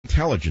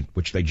intelligent,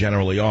 which they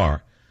generally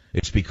are,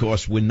 it's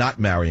because we're not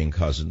marrying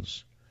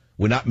cousins.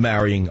 We're not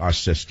marrying our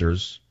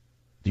sisters.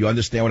 Do you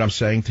understand what I'm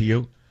saying to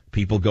you?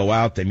 People go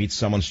out, they meet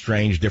someone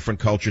strange, different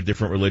culture,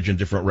 different religion,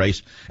 different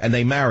race, and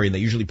they marry, and they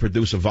usually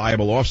produce a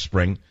viable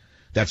offspring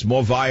that's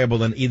more viable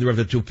than either of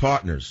the two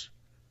partners.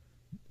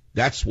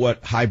 That's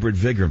what hybrid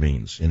vigor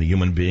means in a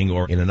human being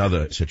or in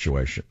another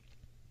situation.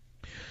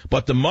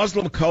 But the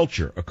Muslim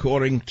culture,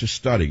 according to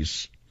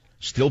studies,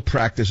 still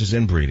practices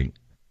inbreeding.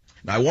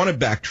 Now, I want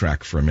to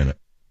backtrack for a minute,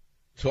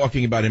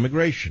 talking about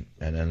immigration.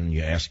 And then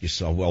you ask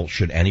yourself, well,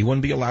 should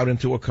anyone be allowed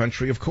into a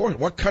country? Of course.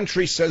 What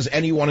country says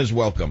anyone is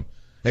welcome,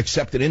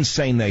 except an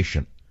insane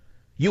nation?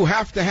 You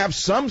have to have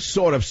some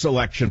sort of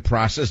selection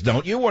process,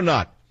 don't you, or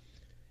not?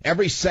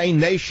 Every sane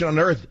nation on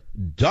earth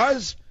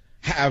does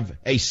have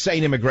a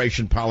sane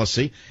immigration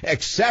policy,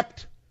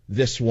 except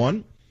this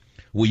one.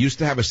 We used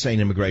to have a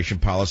sane immigration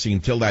policy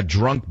until that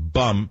drunk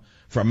bum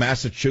from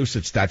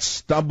Massachusetts, that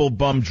stubble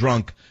bum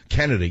drunk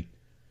Kennedy,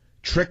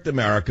 tricked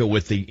America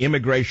with the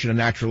Immigration and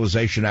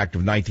Naturalization Act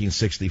of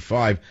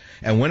 1965.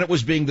 And when it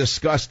was being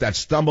discussed, that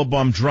stumble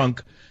bum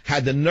drunk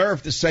had the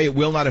nerve to say it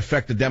will not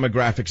affect the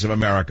demographics of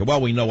America.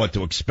 Well, we know what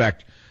to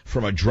expect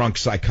from a drunk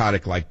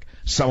psychotic like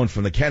someone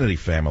from the Kennedy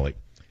family.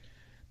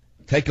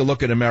 Take a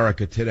look at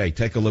America today.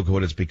 Take a look at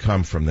what it's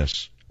become from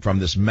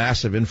this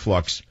massive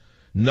influx.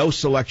 No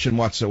selection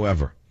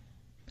whatsoever.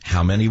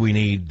 How many we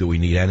need? Do we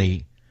need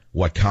any?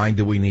 What kind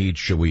do we need?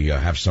 Should we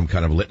have some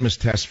kind of litmus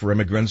test for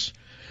immigrants?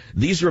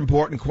 These are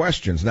important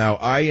questions. Now,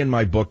 I, in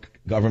my book,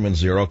 Government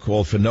Zero,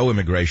 called for no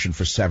immigration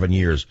for 7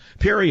 years.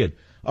 Period.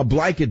 A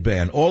blanket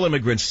ban. All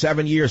immigrants,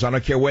 7 years. I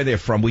don't care where they're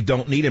from. We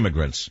don't need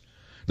immigrants.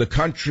 The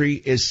country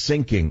is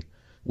sinking.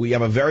 We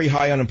have a very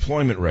high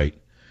unemployment rate.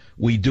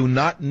 We do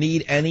not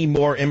need any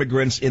more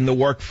immigrants in the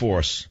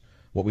workforce.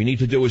 What we need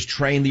to do is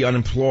train the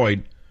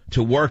unemployed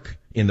to work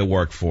in the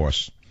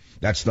workforce.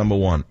 That's number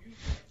one.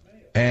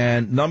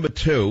 And number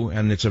two,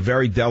 and it's a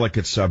very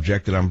delicate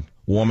subject, and I'm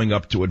warming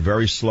up to it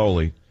very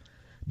slowly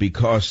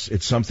because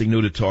it's something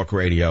new to talk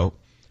radio.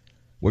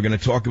 We're going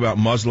to talk about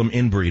Muslim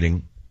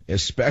inbreeding,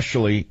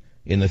 especially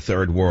in the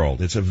third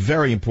world. It's a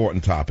very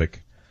important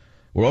topic.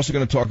 We're also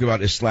going to talk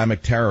about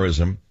Islamic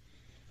terrorism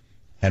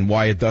and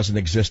why it doesn't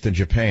exist in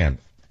Japan.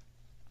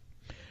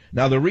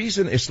 Now, the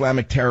reason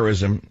Islamic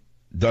terrorism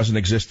doesn't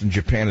exist in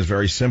Japan is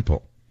very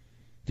simple.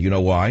 Do you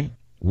know why?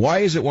 Why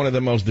is it one of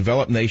the most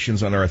developed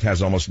nations on earth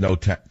has almost no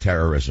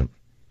terrorism?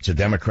 It's a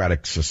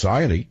democratic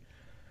society.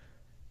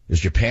 Is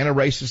Japan a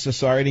racist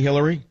society,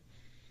 Hillary?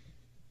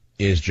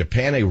 Is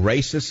Japan a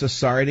racist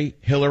society,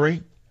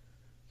 Hillary?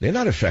 They're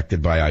not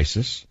affected by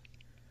ISIS.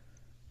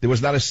 There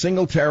was not a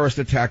single terrorist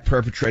attack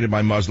perpetrated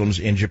by Muslims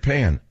in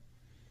Japan.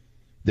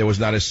 There was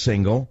not a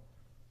single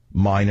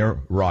minor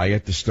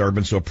riot,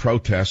 disturbance, or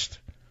protest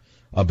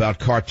about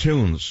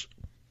cartoons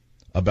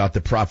about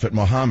the Prophet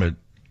Muhammad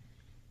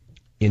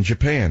in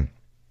Japan.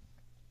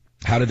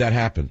 How did that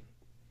happen?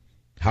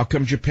 How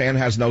come Japan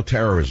has no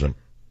terrorism?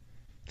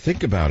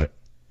 Think about it.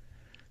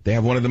 They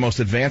have one of the most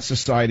advanced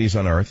societies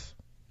on earth.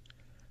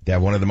 They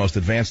have one of the most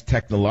advanced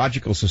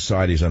technological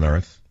societies on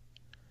earth.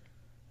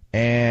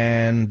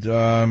 And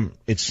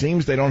it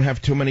seems they don't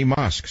have too many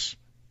mosques.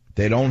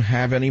 They don't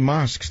have any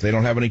mosques. They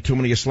don't have too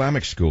many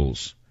Islamic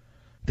schools.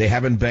 They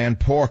haven't banned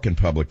pork in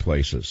public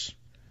places.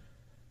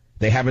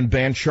 They haven't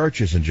banned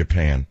churches in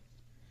Japan.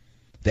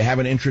 They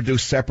haven't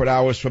introduced separate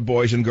hours for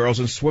boys and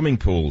girls in swimming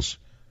pools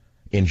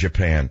in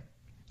Japan.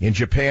 In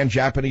Japan,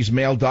 Japanese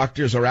male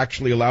doctors are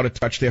actually allowed to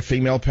touch their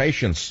female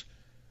patients.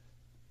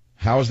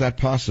 How is that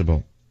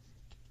possible?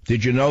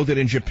 Did you know that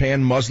in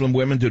Japan, Muslim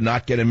women do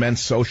not get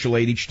immense social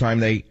aid each time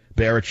they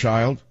bear a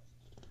child?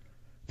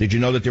 Did you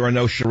know that there are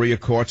no Sharia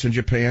courts in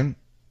Japan?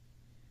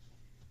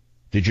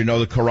 Did you know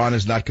the Quran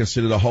is not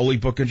considered a holy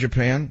book in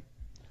Japan?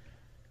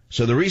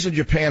 So the reason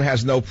Japan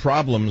has no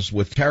problems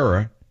with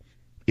terror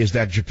is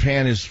that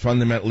Japan is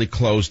fundamentally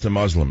closed to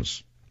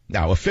Muslims.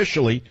 Now,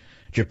 officially,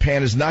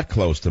 Japan is not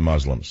closed to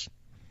Muslims.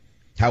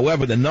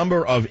 However, the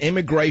number of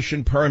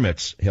immigration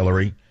permits,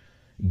 Hillary,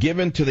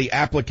 given to the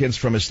applicants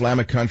from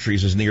Islamic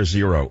countries is near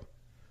zero.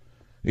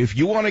 If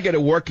you want to get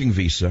a working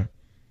visa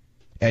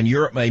and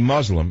you're a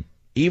Muslim,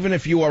 even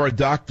if you are a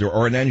doctor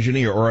or an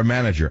engineer or a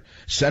manager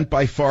sent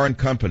by foreign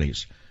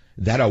companies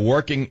that are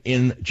working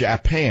in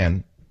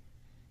Japan,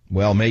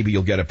 well, maybe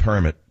you'll get a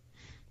permit,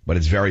 but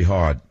it's very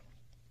hard.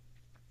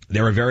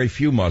 There are very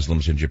few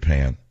Muslims in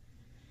Japan.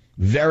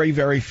 Very,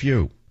 very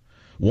few.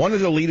 One of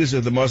the leaders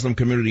of the Muslim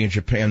community in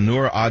Japan,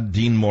 Nur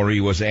ad-Din Mori,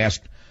 was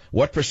asked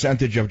what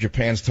percentage of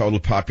Japan's total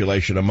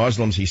population are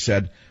Muslims. He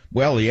said,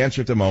 well, the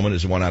answer at the moment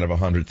is 1 out of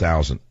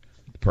 100,000.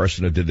 The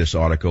person who did this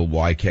article,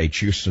 Y.K.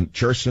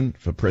 Cherson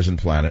for Prison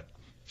Planet,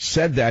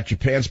 said that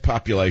Japan's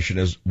population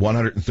is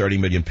 130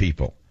 million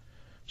people.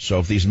 So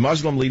if these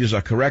Muslim leaders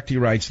are correct, he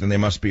writes, then there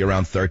must be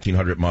around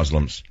 1,300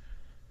 Muslims.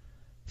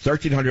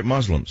 1,300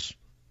 Muslims.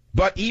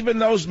 But even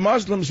those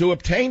Muslims who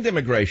obtained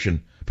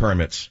immigration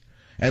permits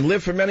and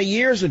live for many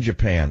years in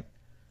Japan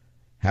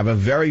have a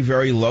very,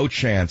 very low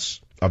chance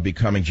of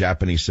becoming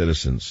Japanese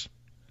citizens.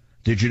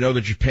 Did you know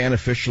that Japan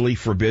officially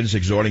forbids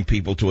exhorting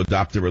people to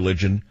adopt the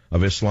religion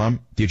of Islam?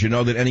 Did you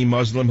know that any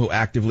Muslim who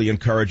actively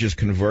encourages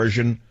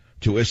conversion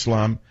to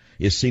Islam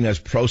is seen as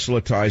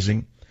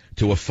proselytizing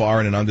to a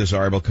foreign and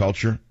undesirable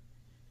culture?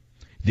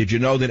 Did you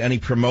know that any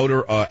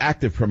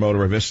active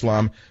promoter of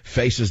Islam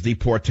faces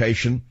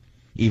deportation,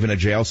 even a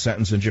jail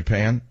sentence in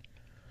Japan?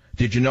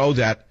 Did you know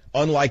that,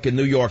 unlike in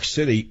New York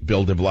City,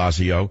 Bill de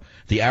Blasio,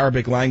 the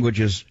Arabic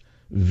language is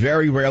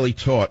very rarely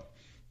taught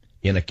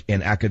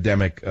in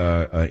academic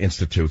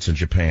institutes in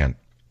Japan?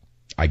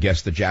 I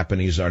guess the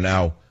Japanese are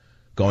now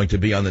going to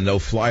be on the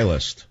no-fly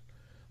list.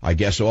 I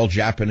guess all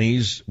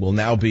Japanese will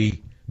now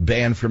be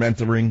banned from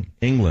entering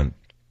England.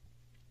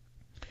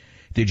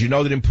 Did you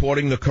know that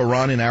importing the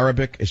Quran in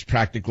Arabic is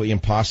practically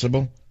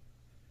impossible?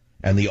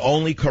 And the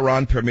only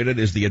Quran permitted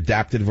is the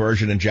adapted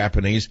version in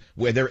Japanese,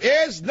 where there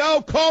is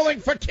no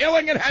calling for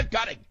killing and head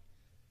cutting.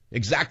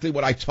 Exactly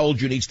what I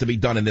told you needs to be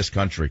done in this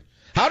country.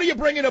 How do you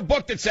bring in a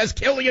book that says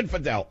kill the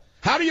infidel?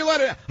 How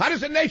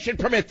does a nation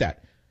permit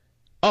that?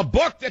 A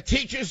book that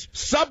teaches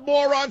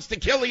sub-morons to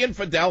kill the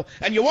infidel,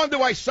 and you wonder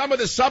why some of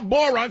the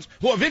sub-morons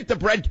who have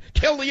interbred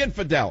kill the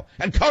infidel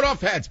and cut off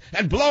heads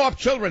and blow up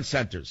children's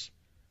centers.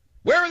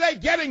 Where are they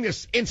getting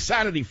this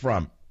insanity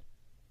from?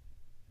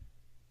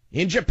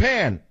 In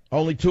Japan,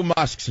 only 2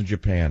 mosques in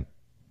Japan.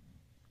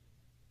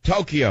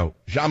 Tokyo,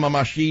 Jama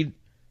Masjid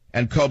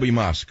and Kobe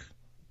Mosque.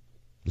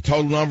 The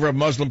total number of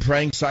Muslim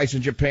praying sites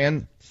in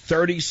Japan,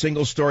 30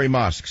 single-story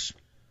mosques.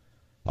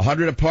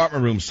 100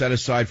 apartment rooms set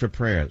aside for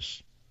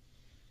prayers.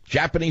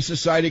 Japanese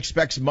society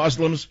expects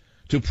Muslims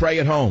to pray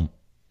at home.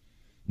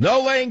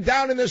 No laying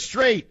down in the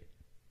street,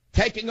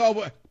 taking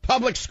over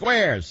public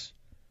squares.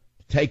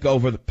 Take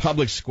over the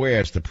public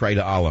squares to pray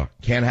to Allah.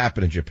 Can't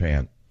happen in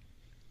Japan.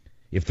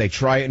 If they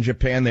try it in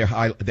Japan, they're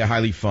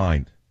highly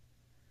fined.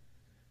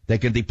 They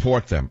can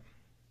deport them.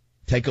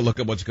 Take a look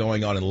at what's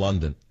going on in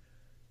London.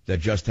 That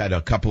just had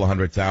a couple of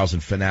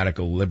 100,000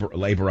 fanatical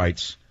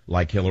laborites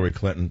like Hillary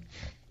Clinton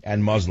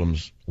and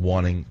Muslims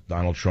wanting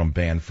Donald Trump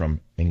banned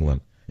from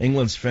England.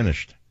 England's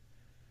finished.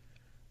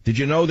 Did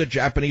you know that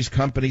Japanese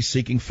companies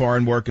seeking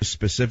foreign workers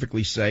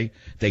specifically say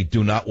they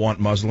do not want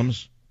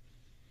Muslims?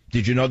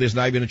 Did you know there's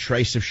not even a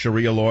trace of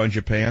Sharia law in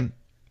Japan?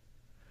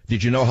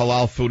 Did you know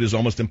halal food is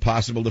almost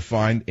impossible to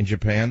find in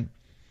Japan?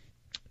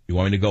 You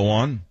want me to go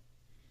on?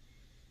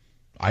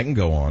 I can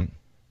go on.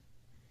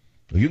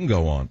 You can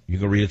go on. You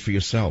can read it for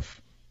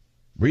yourself.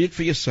 Read it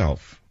for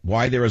yourself.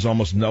 Why there is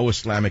almost no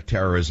Islamic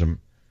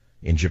terrorism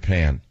in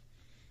Japan.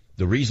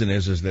 The reason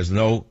is there's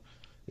no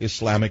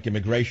Islamic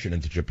immigration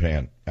into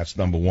Japan. That's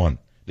number one.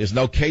 There's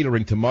no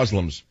catering to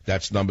Muslims.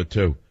 That's number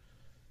two.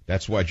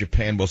 That's why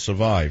Japan will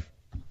survive.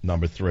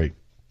 Number three.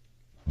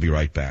 Be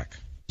right back.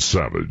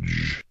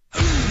 Savage.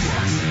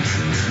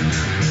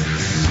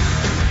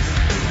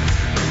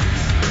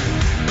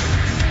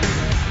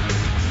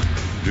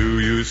 Do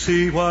you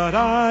see what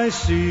I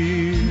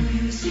see?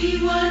 Do you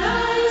see what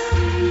I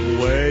see?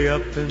 Way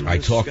up in the I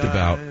talked sky,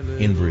 about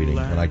inbreeding,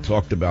 and I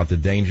talked about the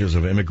dangers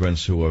of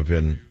immigrants who have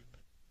been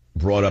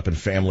brought up in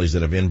families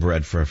that have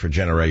inbred for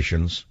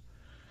generations.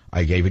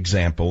 I gave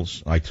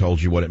examples. I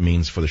told you what it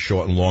means for the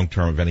short and long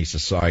term of any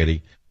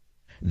society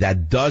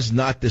that does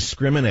not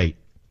discriminate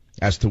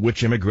as to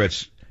which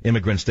immigrants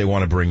they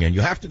want to bring in.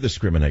 You have to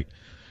discriminate.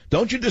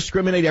 Don't you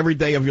discriminate every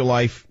day of your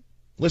life?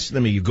 Listen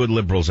to me, you good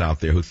liberals out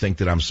there who think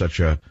that I'm such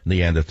a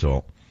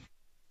Neanderthal.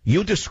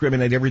 You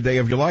discriminate every day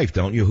of your life,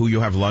 don't you? Who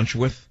you have lunch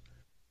with,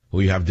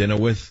 who you have dinner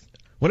with.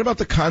 What about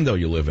the condo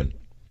you live in?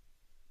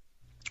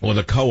 Or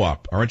the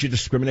co-op? Aren't you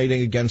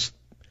discriminating against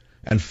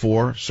and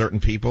for certain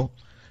people?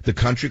 The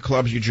country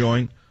clubs you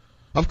join?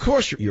 Of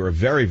course you're a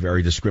very,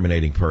 very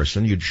discriminating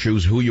person. You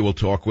choose who you will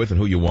talk with and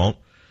who you won't,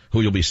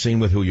 who you'll be seen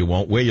with, who you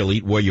won't, where you'll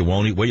eat, where you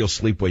won't eat, where you'll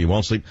sleep, where you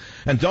won't sleep.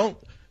 And don't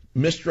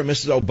Mr. and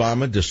Mrs.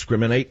 Obama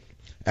discriminate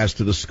as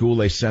to the school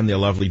they send their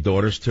lovely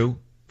daughters to?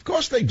 Of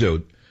course they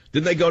do.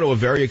 Didn't they go to a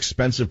very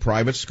expensive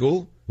private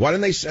school? Why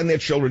didn't they send their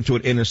children to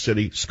an inner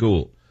city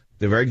school?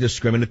 They're very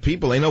discriminate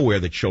people. They know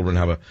where the children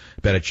have a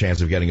better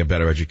chance of getting a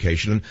better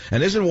education.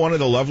 And isn't one of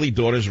the lovely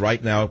daughters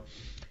right now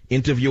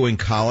interviewing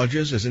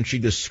colleges? Isn't she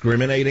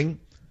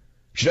discriminating?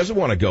 She doesn't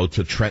want to go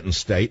to Trenton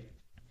State.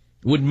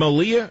 Would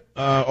Malia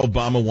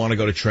Obama want to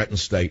go to Trenton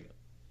State?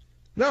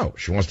 No,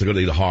 she wants to go to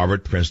either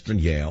Harvard, Princeton,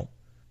 Yale.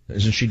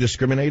 Isn't she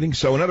discriminating?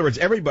 So in other words,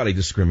 everybody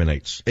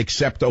discriminates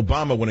except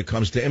Obama when it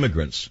comes to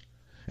immigrants.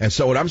 And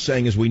so what I'm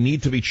saying is we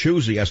need to be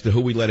choosy as to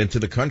who we let into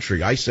the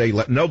country. I say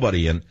let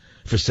nobody in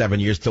for 7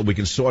 years till we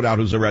can sort out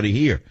who's already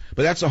here.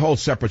 But that's a whole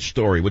separate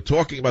story. We're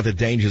talking about the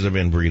dangers of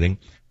inbreeding.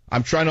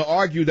 I'm trying to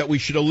argue that we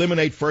should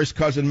eliminate first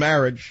cousin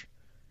marriage,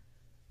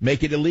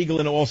 make it illegal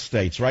in all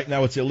states. Right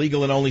now it's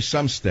illegal in only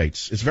some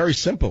states. It's very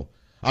simple.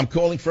 I'm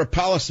calling for a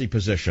policy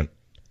position.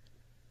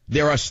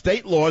 There are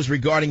state laws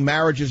regarding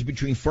marriages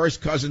between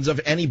first cousins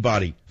of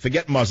anybody.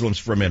 Forget Muslims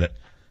for a minute.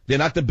 They're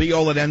not the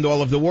be-all and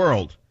end-all of the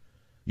world.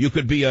 You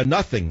could be a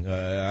nothing,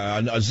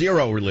 a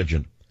zero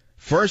religion.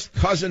 First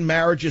cousin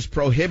marriage is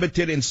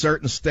prohibited in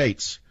certain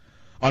states.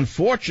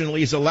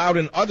 Unfortunately, it's allowed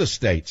in other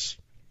states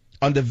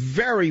under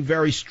very,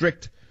 very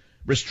strict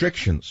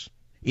restrictions.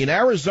 In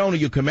Arizona,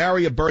 you can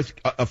marry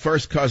a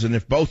first cousin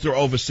if both are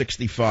over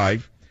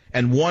 65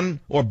 and one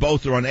or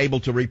both are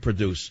unable to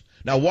reproduce.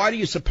 Now, why do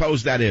you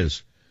suppose that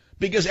is?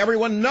 Because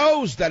everyone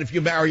knows that if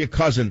you marry a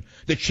cousin,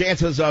 the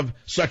chances of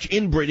such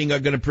inbreeding are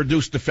going to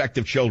produce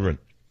defective children.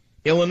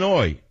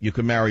 Illinois, you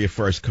can marry a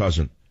first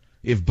cousin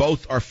if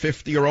both are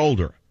 50 or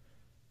older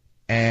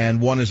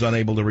and one is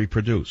unable to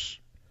reproduce.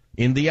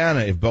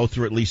 Indiana, if both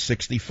are at least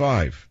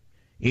 65.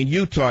 In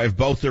Utah, if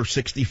both are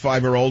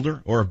 65 or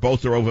older, or if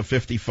both are over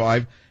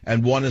 55,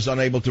 and one is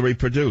unable to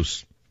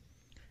reproduce.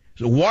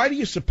 So why do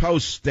you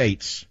suppose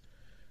states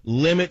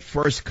limit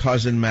first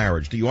cousin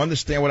marriage? Do you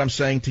understand what I'm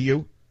saying to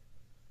you?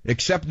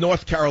 Except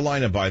North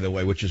Carolina, by the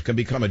way, which can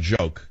become a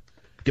joke.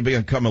 It can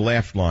become a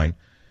laugh line.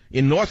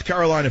 In North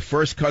Carolina,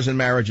 first cousin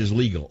marriage is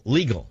legal.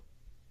 Legal.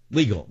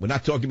 We're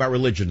not talking about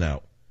religion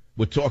now.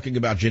 We're talking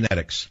about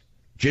genetics.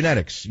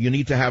 Genetics. You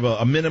need to have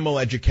a minimal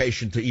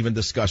education to even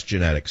discuss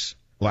genetics.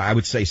 Well, I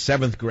would say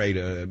 7th grade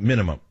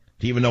minimum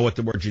to even know what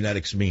the word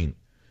genetics mean.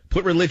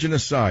 Put religion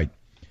aside.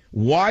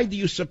 Why do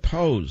you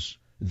suppose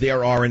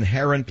there are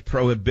inherent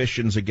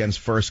prohibitions against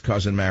first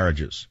cousin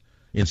marriages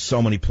in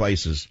so many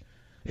places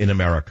in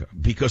America?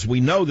 Because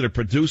we know that it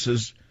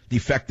produces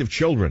defective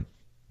children,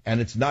 and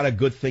it's not a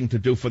good thing to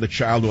do for the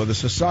child or the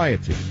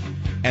society.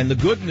 And the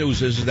good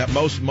news is that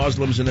most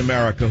Muslims in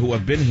America who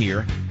have been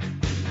here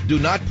do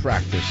not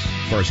practice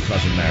first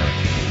cousin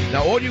marriage.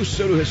 Now, all you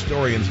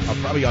pseudo-historians are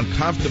probably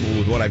uncomfortable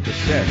with what I've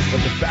just said,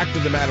 but the fact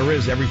of the matter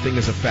is everything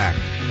is a fact,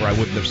 or I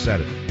wouldn't have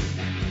said it.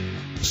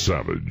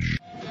 Savage.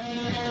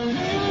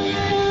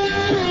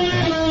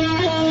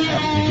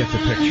 You get the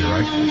picture,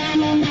 right?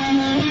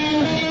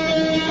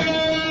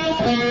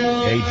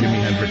 A,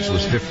 Jimi Hendrix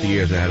was 50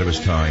 years ahead of his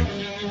time.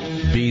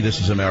 B, this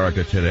is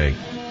America today.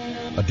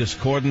 A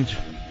discordant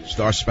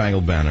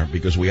Star-Spangled Banner,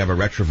 because we have a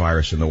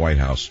retrovirus in the White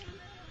House.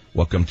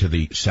 Welcome to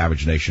the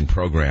Savage Nation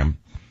program.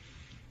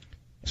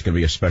 It's going to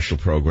be a special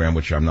program,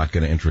 which I'm not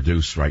going to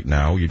introduce right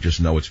now. You just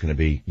know it's going to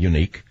be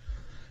unique,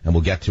 and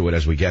we'll get to it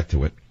as we get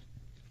to it.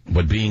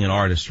 But being an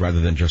artist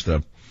rather than just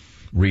a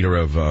reader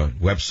of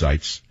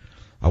websites,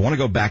 I want to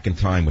go back in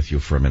time with you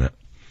for a minute.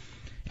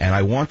 And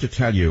I want to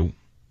tell you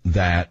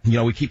that, you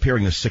know, we keep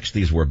hearing the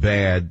 60s were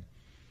bad,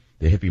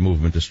 the hippie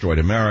movement destroyed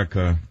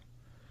America.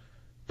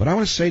 But I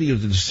want to say to you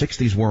that the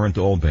 60s weren't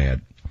all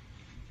bad.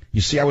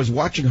 You see, I was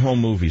watching home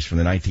movies from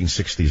the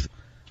 1960s.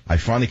 I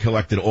finally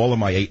collected all of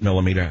my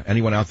 8mm.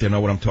 Anyone out there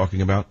know what I'm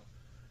talking about?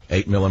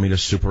 8mm,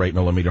 Super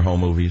 8mm home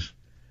movies.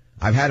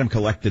 I've had them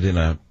collected in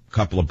a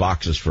couple of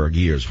boxes for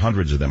years,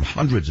 hundreds of them,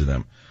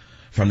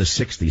 from the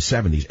 60s,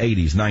 70s,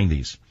 80s,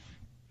 90s.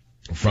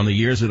 From the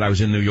years that I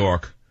was in New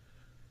York,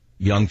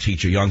 young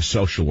teacher, young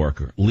social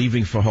worker,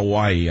 leaving for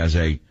Hawaii as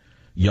a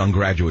young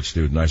graduate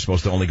student. I was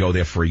supposed to only go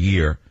there for a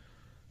year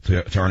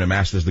to earn a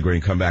master's degree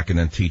and come back and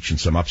then teach in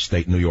some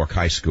upstate New York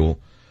high school,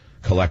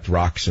 collect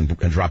rocks and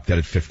drop dead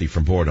at 50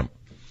 from boredom.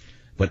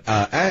 But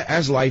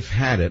as life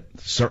had it,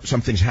 some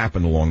things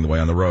happened along the way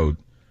on the road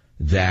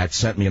that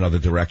sent me in other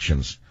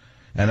directions.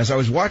 And as I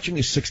was watching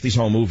these 60s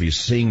home movies,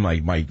 seeing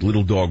my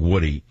little dog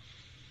Woody,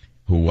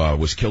 who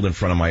was killed in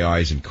front of my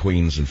eyes in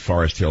Queens and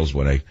Forest Hills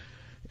when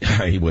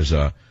I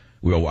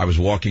was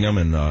walking him,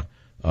 and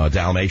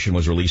Dalmatian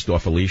was released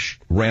off a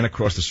leash, ran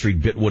across the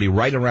street, bit Woody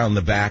right around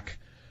the back,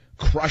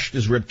 crushed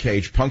his rib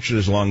cage, punctured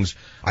his lungs.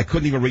 I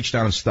couldn't even reach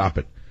down and stop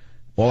it.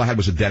 All I had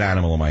was a dead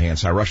animal in my hand,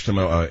 so I rushed him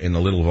in the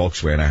little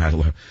Volkswagen. I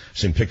had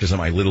some pictures of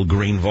my little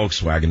green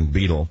Volkswagen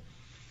Beetle.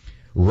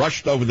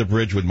 Rushed over the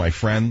bridge with my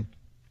friend,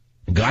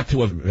 got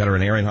to a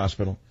veterinarian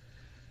hospital,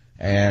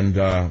 and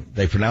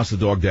they pronounced the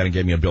dog dead and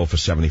gave me a bill for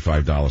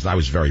 $75. I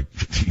was very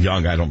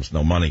young. I had almost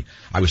no money.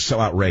 I was so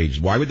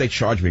outraged. Why would they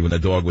charge me when the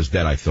dog was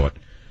dead, I thought.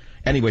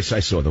 Anyways,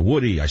 I saw the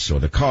Woody, I saw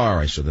the car,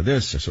 I saw the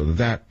this, I saw the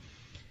that.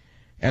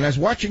 And as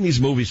watching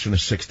these movies from the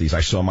 60s,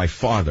 I saw my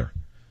father,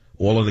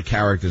 all of the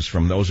characters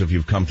from those of you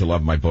who've come to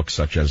love my books,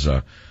 such as,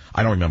 I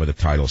don't remember the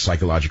title,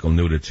 Psychological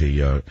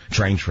Nudity,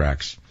 Train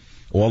Tracks,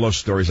 all those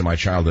stories of my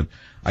childhood.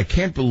 I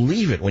can't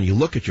believe it when you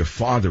look at your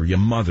father, your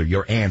mother,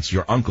 your aunts,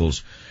 your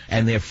uncles,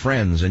 and their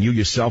friends, and you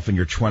yourself in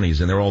your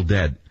 20s, and they're all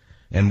dead,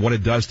 and what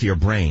it does to your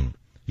brain.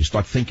 You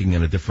start thinking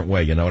in a different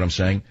way, you know what I'm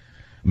saying?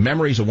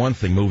 Memories are one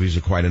thing, movies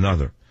are quite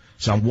another.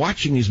 So I'm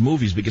watching these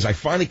movies because I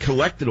finally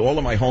collected all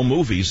of my home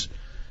movies,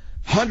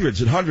 hundreds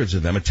and hundreds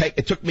of them.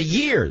 It took me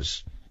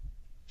years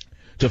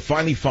to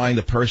finally find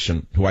a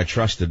person who I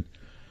trusted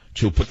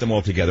to put them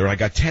all together. And I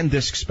got 10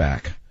 discs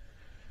back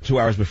 2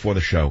 hours before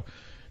the show.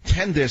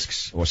 10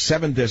 discs or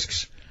 7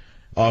 discs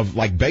of,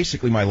 like,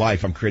 basically my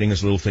life. I'm creating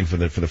this little thing for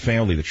the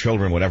family, the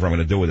children, whatever I'm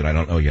going to do with it, I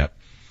don't know yet.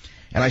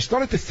 And I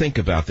started to think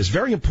about this.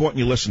 Very important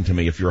you listen to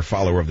me if you're a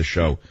follower of the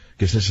show,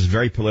 because this is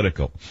very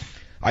political.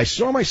 I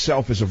saw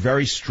myself as a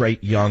very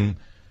straight, young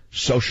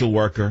social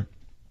worker,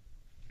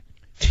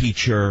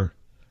 teacher,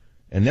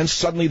 and then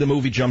suddenly the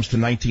movie jumps to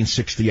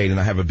 1968 and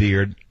I have a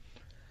beard.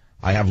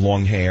 I have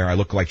long hair. I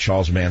look like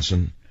Charles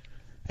Manson.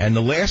 And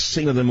the last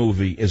scene of the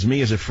movie is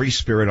me as a free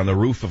spirit on the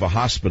roof of a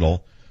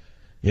hospital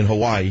in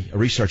Hawaii, a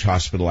research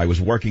hospital I was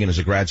working in as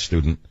a grad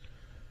student,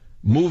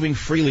 moving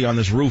freely on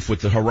this roof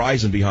with the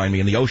horizon behind me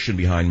and the ocean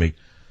behind me.